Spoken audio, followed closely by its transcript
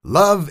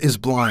Love is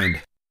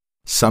blind,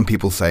 some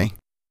people say.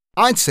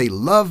 I'd say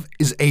love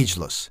is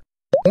ageless.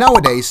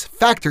 Nowadays,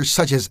 factors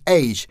such as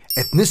age,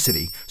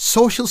 ethnicity,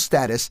 social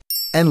status,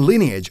 and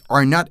lineage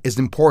are not as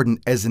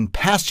important as in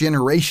past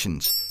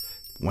generations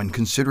when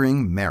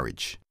considering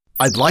marriage.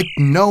 I'd like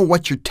to know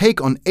what your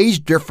take on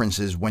age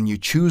differences when you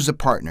choose a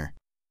partner.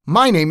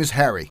 My name is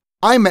Harry.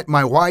 I met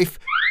my wife,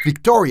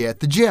 Victoria,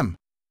 at the gym.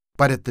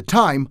 But at the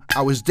time,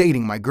 I was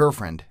dating my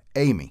girlfriend,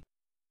 Amy.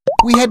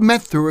 We had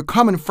met through a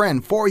common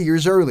friend 4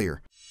 years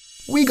earlier.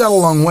 We got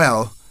along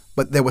well,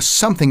 but there was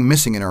something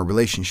missing in our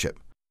relationship.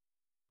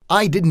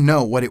 I didn't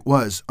know what it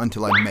was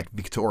until I met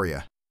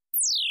Victoria.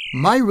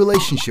 My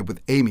relationship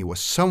with Amy was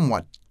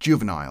somewhat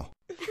juvenile.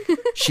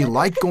 She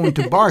liked going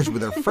to bars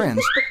with her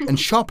friends and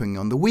shopping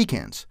on the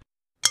weekends.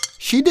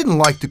 She didn't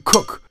like to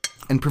cook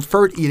and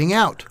preferred eating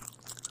out.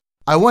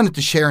 I wanted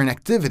to share an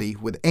activity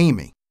with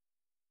Amy.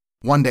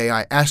 One day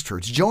I asked her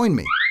to join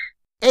me.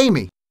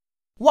 Amy,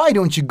 why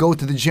don't you go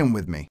to the gym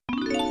with me?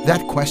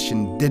 That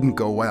question didn't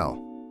go well.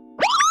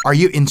 Are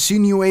you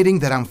insinuating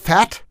that I'm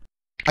fat?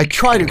 I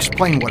tried to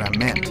explain what I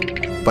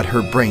meant, but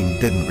her brain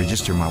didn't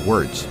register my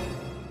words.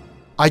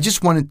 I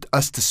just wanted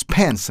us to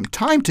spend some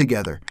time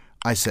together,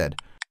 I said.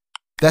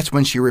 That's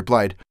when she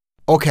replied,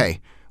 okay,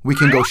 we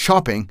can go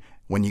shopping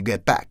when you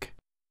get back.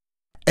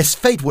 As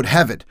fate would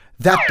have it,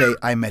 that day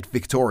I met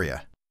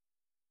Victoria.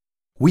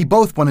 We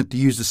both wanted to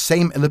use the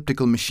same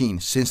elliptical machine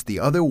since the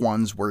other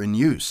ones were in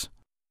use.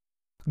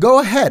 Go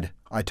ahead,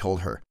 I told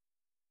her.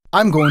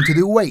 I'm going to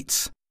do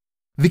weights.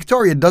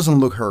 Victoria doesn't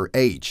look her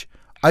age.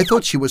 I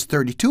thought she was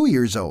 32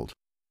 years old.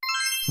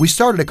 We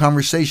started a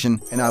conversation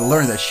and I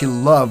learned that she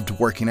loved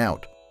working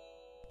out.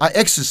 I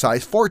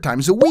exercise 4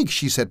 times a week,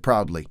 she said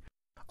proudly.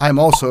 I'm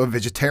also a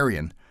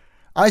vegetarian.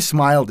 I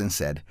smiled and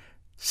said,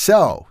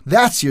 so,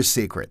 that's your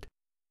secret.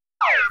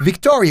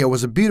 Victoria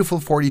was a beautiful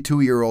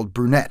 42-year-old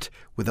brunette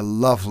with a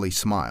lovely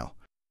smile.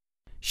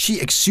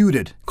 She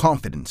exuded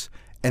confidence,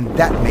 and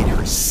that made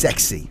her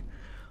sexy.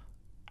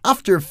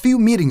 After a few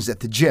meetings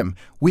at the gym,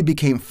 we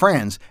became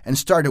friends and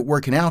started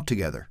working out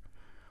together.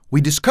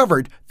 We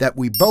discovered that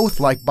we both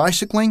like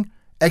bicycling,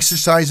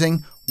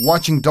 exercising,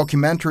 watching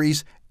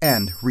documentaries,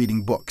 and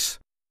reading books.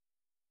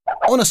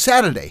 On a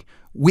Saturday,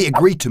 we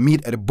agreed to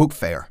meet at a book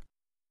fair.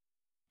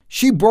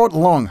 She brought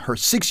along her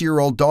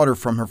 6-year-old daughter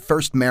from her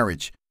first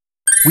marriage.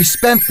 We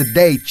spent the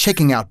day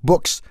checking out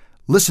books,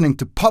 listening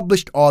to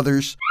published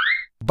authors,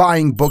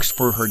 buying books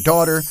for her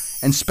daughter,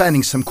 and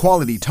spending some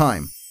quality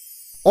time.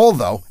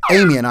 Although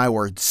Amy and I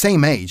were the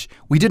same age,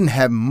 we didn't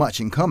have much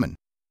in common.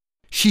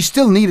 She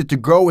still needed to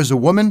grow as a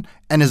woman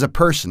and as a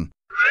person.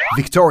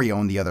 Victoria,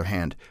 on the other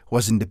hand,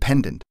 was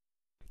independent,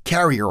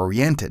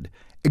 career-oriented,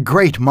 a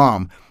great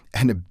mom,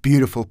 and a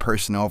beautiful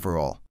person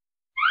overall.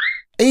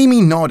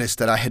 Amy noticed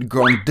that I had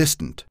grown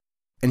distant,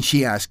 and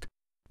she asked,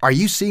 "Are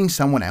you seeing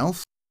someone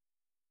else?"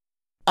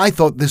 I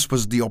thought this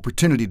was the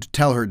opportunity to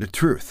tell her the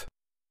truth.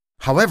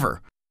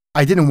 However,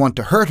 I didn't want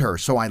to hurt her,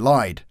 so I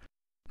lied.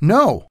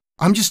 No,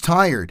 I'm just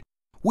tired.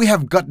 We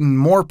have gotten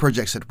more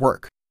projects at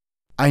work.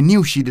 I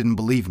knew she didn't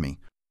believe me.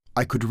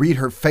 I could read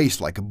her face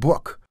like a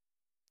book.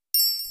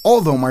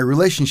 Although my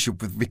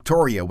relationship with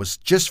Victoria was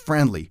just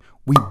friendly,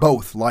 we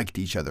both liked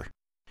each other.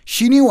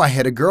 She knew I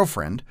had a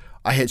girlfriend.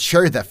 I had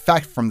shared that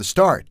fact from the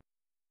start.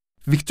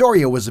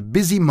 Victoria was a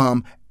busy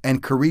mom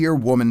and career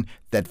woman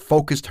that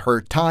focused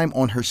her time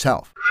on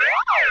herself.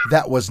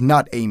 That was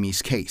not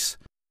Amy's case,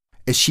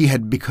 as she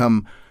had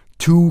become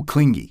too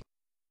clingy.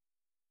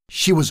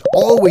 She was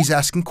always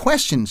asking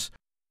questions.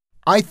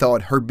 I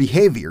thought her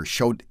behavior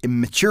showed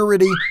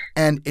immaturity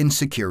and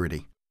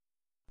insecurity.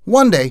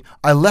 One day,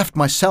 I left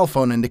my cell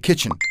phone in the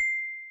kitchen.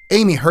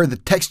 Amy heard the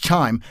text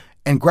chime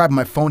and grabbed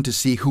my phone to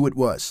see who it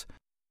was.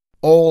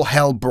 All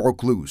hell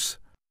broke loose.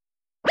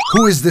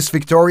 "Who is this,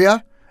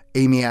 Victoria?"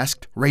 Amy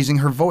asked, raising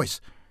her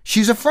voice.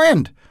 "She's a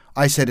friend,"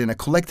 I said in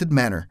a collected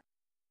manner.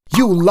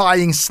 "You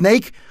lying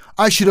snake!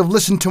 I should have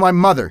listened to my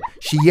mother,"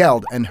 she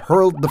yelled and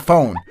hurled the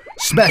phone,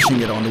 smashing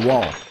it on the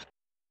wall.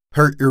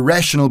 Her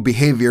irrational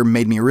behavior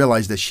made me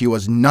realize that she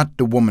was not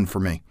the woman for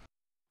me.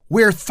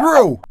 "We're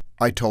through,"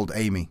 I told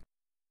Amy.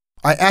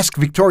 I asked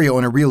Victoria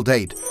on a real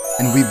date,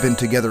 and we've been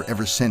together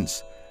ever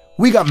since.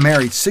 We got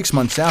married 6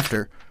 months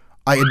after.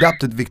 I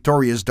adopted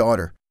Victoria's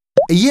daughter.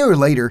 A year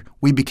later,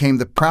 we became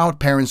the proud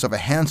parents of a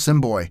handsome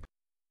boy.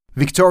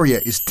 Victoria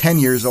is 10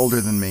 years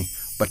older than me,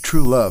 but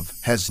true love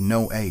has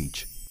no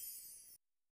age.